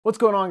What's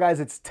going on,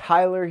 guys? It's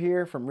Tyler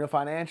here from Real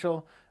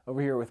Financial,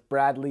 over here with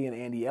Bradley and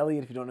Andy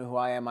Elliott. If you don't know who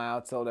I am, I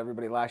outsold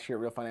everybody last year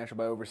at Real Financial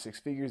by over 6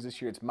 figures. This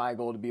year, it's my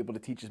goal to be able to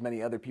teach as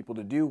many other people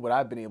to do what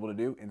I've been able to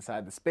do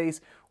inside the space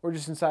or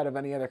just inside of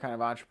any other kind of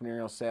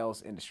entrepreneurial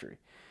sales industry.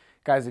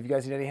 Guys, if you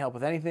guys need any help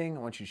with anything, I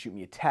want you to shoot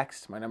me a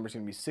text. My number is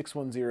going to be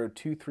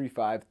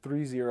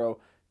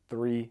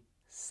 610-235-3037,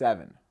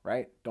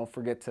 right? Don't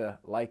forget to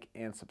like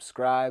and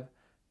subscribe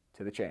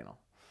to the channel.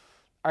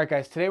 All right,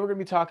 guys, today we're going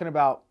to be talking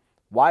about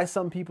why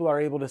some people are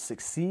able to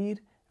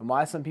succeed and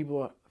why some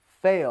people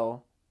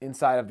fail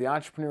inside of the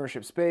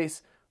entrepreneurship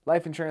space,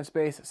 life insurance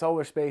space,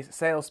 solar space,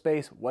 sales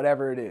space,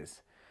 whatever it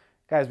is.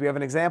 Guys, we have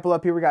an example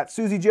up here. We got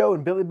Susie Joe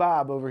and Billy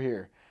Bob over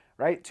here,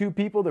 right? Two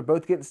people, they're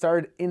both getting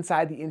started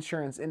inside the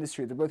insurance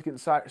industry. They're both getting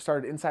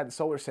started inside the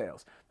solar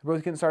sales. They're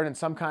both getting started in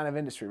some kind of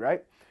industry,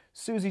 right?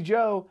 Susie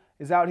Joe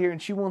is out here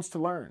and she wants to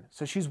learn.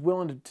 So she's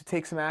willing to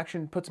take some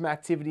action, put some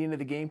activity into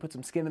the game, put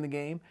some skin in the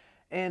game.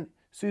 And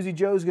Susie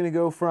Joe's going to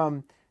go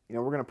from,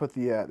 we're going to put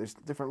there's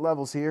different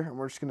levels here, and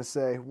we're just going to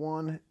say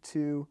 1,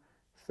 2,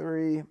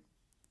 3,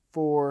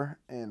 4,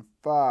 and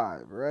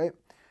 5, right?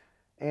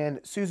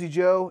 And Susie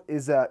Joe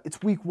is,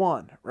 it's week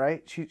 1,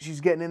 right?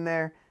 She's getting in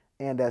there,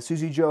 and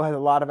Susie Joe has a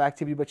lot of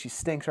activity, but she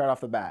stinks right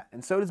off the bat.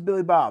 And so does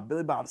Billy Bob.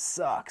 Billy Bob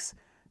sucks.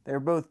 They're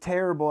both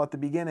terrible at the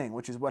beginning,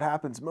 which is what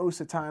happens most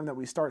of the time that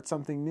we start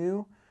something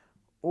new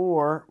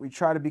or we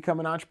try to become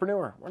an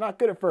entrepreneur. We're not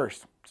good at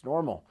first. It's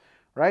normal,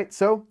 right?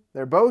 So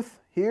they're both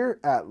here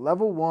at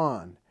level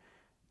 1.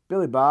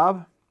 Billy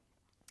Bob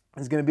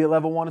is going to be at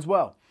level 1 as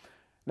well.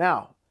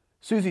 Now,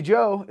 Susie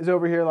Joe is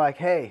over here like,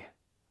 hey,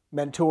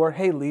 mentor,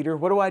 hey, leader,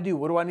 what do I do?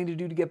 What do I need to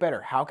do to get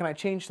better? How can I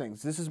change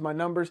things? This is my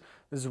numbers.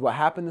 This is what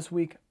happened this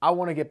week. I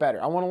want to get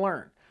better. I want to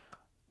learn.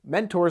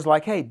 Mentor's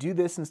like, hey, do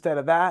this instead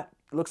of that.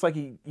 It looks like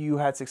you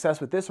had success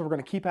with this, so we're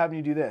going to keep having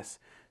you do this.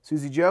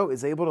 Susie Joe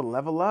is able to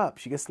level up.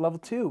 She gets to level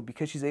 2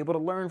 because she's able to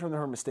learn from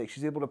her mistakes.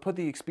 She's able to put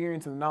the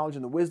experience and the knowledge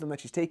and the wisdom that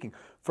she's taking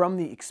from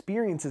the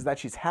experiences that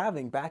she's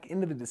having back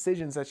into the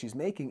decisions that she's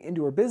making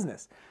into her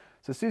business.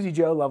 So Susie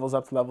Joe levels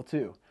up to level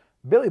 2.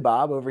 Billy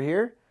Bob over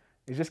here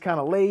is just kind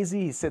of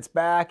lazy. He sits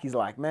back. He's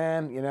like,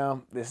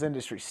 man, this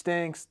industry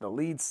stinks. The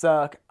leads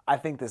suck. I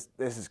think this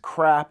is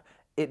crap.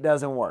 It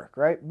doesn't work,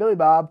 right? Billy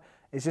Bob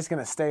is just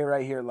going to stay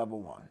right here at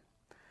level 1.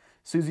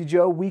 Susie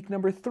Joe, week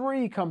number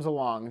 3 comes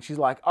along, and she's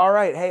like, all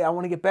right, hey, I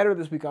want to get better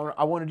this week.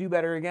 I want to do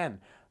better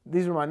again.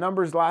 These were my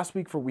numbers last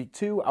week for week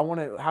 2.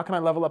 How can I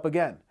level up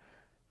again?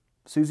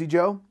 Susie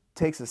Joe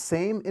takes the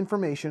same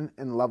information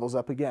and levels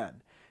up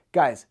again.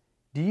 Guys,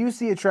 do you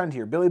see a trend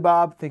here? Billy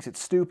Bob thinks it's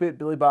stupid.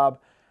 Billy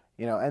Bob,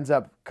 ends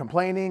up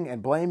complaining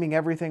and blaming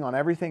everything on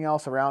everything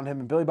else around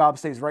him, and Billy Bob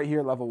stays right here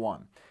at level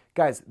 1.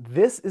 Guys,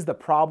 this is the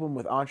problem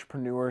with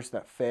entrepreneurs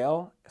that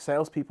fail,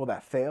 salespeople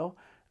that fail.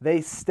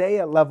 They stay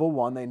at level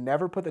 1. They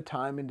never put the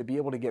time in to be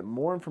able to get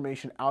more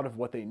information out of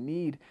what they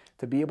need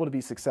to be able to be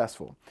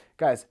successful.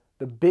 Guys,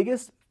 the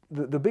biggest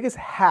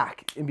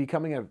hack in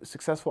becoming a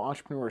successful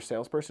entrepreneur or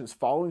salesperson is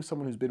following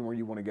someone who's been where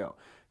you want to go.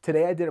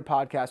 Today I did a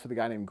podcast with a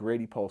guy named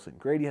Grady Polson.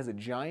 Grady has a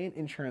giant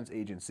insurance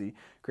agency.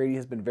 Grady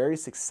has been very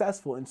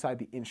successful inside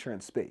the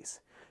insurance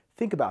space.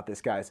 Think about this,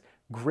 guys.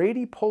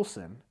 Grady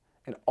Polson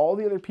and all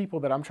the other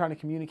people that I'm trying to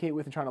communicate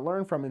with and trying to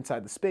learn from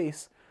inside the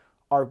space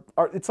are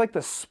it's like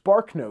the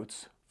spark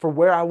notes for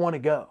where I want to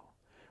go,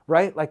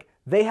 right? Like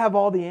they have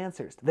all the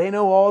answers. They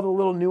know all the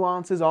little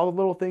nuances, all the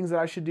little things that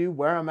I should do,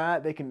 where I'm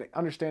at. They can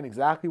understand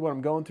exactly what I'm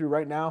going through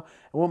right now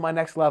and what my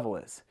next level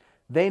is.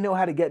 They know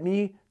how to get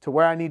me to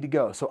where I need to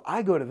go. So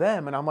I go to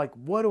them and I'm like,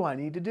 what do I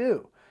need to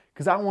do?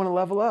 Because I want to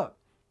level up.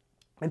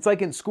 It's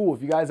like in school,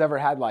 if you guys ever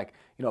had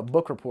a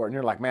book report and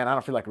you're like, man, I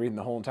don't feel like reading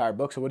the whole entire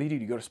book. So what do?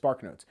 You go to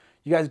SparkNotes.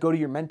 You guys go to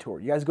your mentor.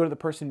 You guys go to the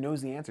person who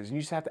knows the answers. And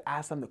you just have to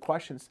ask them the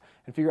questions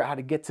and figure out how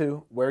to get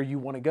to where you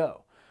want to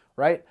go,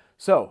 right?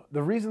 So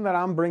the reason that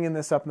I'm bringing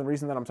this up and the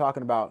reason that I'm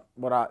talking about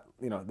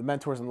the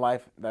mentors in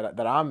life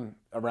that I'm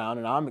around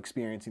and I'm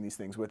experiencing these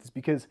things with is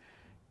because,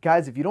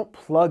 guys, if you don't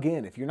plug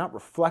in, if you're not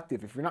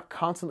reflective, if you're not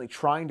constantly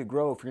trying to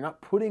grow, if you're not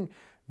putting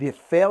the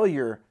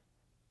failure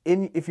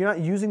if you're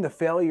not using the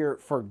failure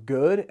for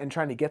good and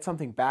trying to get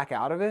something back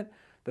out of it,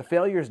 the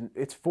failure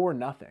it's for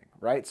nothing,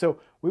 right?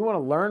 So we want to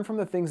learn from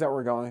the things that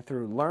we're going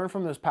through, learn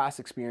from those past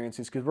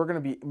experiences because we're going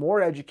to be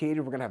more educated,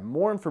 we're going to have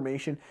more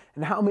information,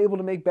 and now I'm able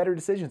to make better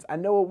decisions. I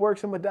know what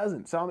works and what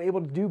doesn't, so I'm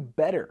able to do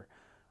better,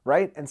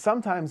 right? And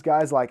sometimes,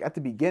 guys, like at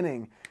the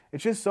beginning,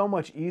 it's just so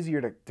much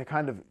easier to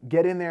kind of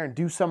get in there and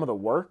do some of the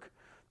work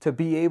to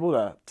be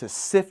able to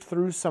sift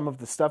through some of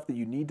the stuff that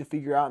you need to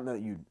figure out and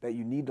that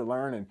you need to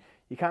learn, and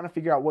you kind of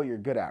figure out what you're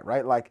good at,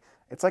 right? Like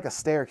it's like a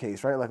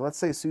staircase, right? Like let's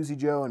say Susie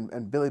Joe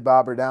and Billy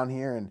Bob are down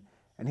here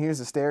and here's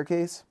the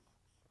staircase,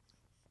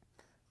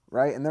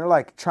 right? And they're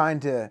like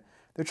trying to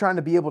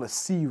be able to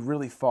see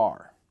really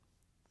far,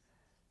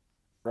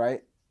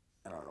 right?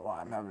 I don't know why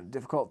I'm having a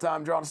difficult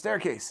time drawing a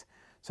staircase.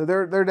 So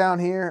they're down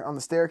here on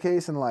the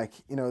staircase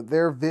and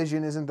their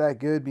vision isn't that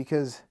good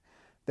because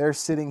they're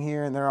sitting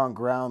here and they're on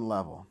ground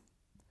level.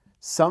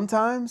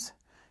 Sometimes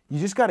you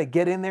just got to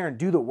get in there and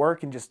do the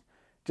work and just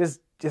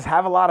just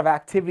have a lot of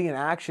activity and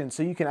action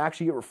so you can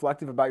actually get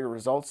reflective about your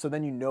results, so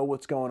then you know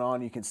what's going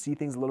on. You can see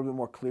things a little bit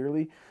more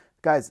clearly.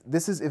 Guys,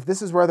 if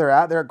this is where they're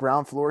at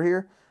ground floor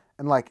here,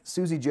 and like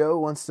Susie Joe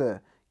wants to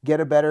get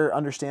a better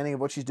understanding of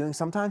what she's doing.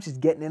 Sometimes she's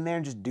getting in there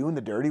and just doing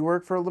the dirty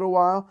work for a little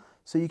while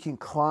so you can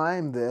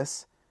climb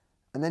this,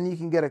 and then you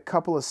can get a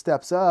couple of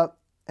steps up,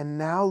 and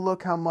now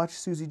look how much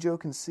Susie Joe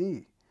can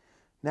see.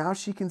 Now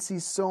she can see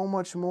so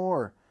much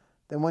more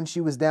than when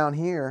she was down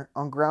here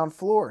on ground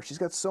floor. She's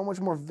got so much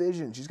more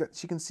vision.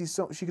 She can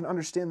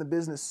understand the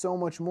business so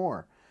much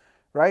more,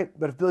 right?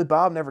 But if Billy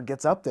Bob never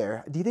gets up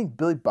there, do you think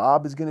Billy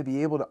Bob is going to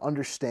be able to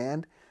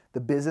understand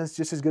the business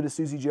just as good as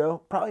Susie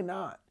Joe? Probably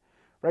not,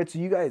 right? So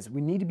you guys, we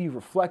need to be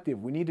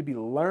reflective. We need to be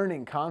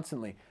learning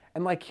constantly.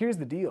 And like, here's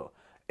the deal.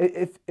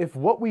 If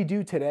what we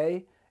do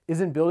today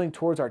isn't building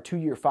towards our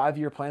 2-year,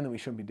 5-year plan, then we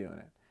shouldn't be doing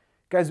it.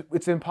 Guys,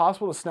 it's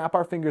impossible to snap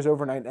our fingers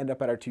overnight and end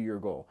up at our 2-year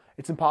goal.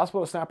 It's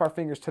impossible to snap our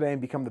fingers today and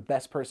become the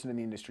best person in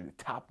the industry, the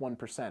top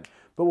 1%.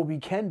 But what we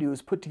can do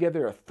is put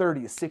together a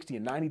 30, a 60,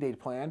 a 90-day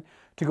plan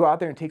to go out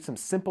there and take some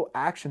simple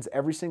actions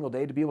every single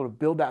day to be able to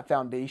build that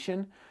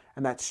foundation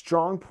and that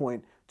strong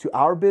point to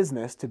our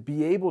business to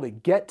be able to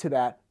get to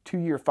that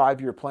 2-year,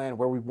 5-year plan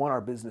where we want our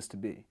business to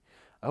be.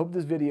 I hope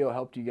this video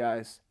helped you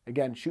guys.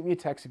 Again, shoot me a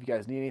text if you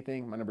guys need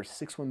anything. My number is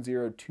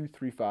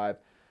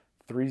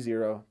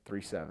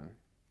 610-235-3037.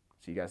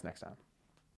 See you guys next time.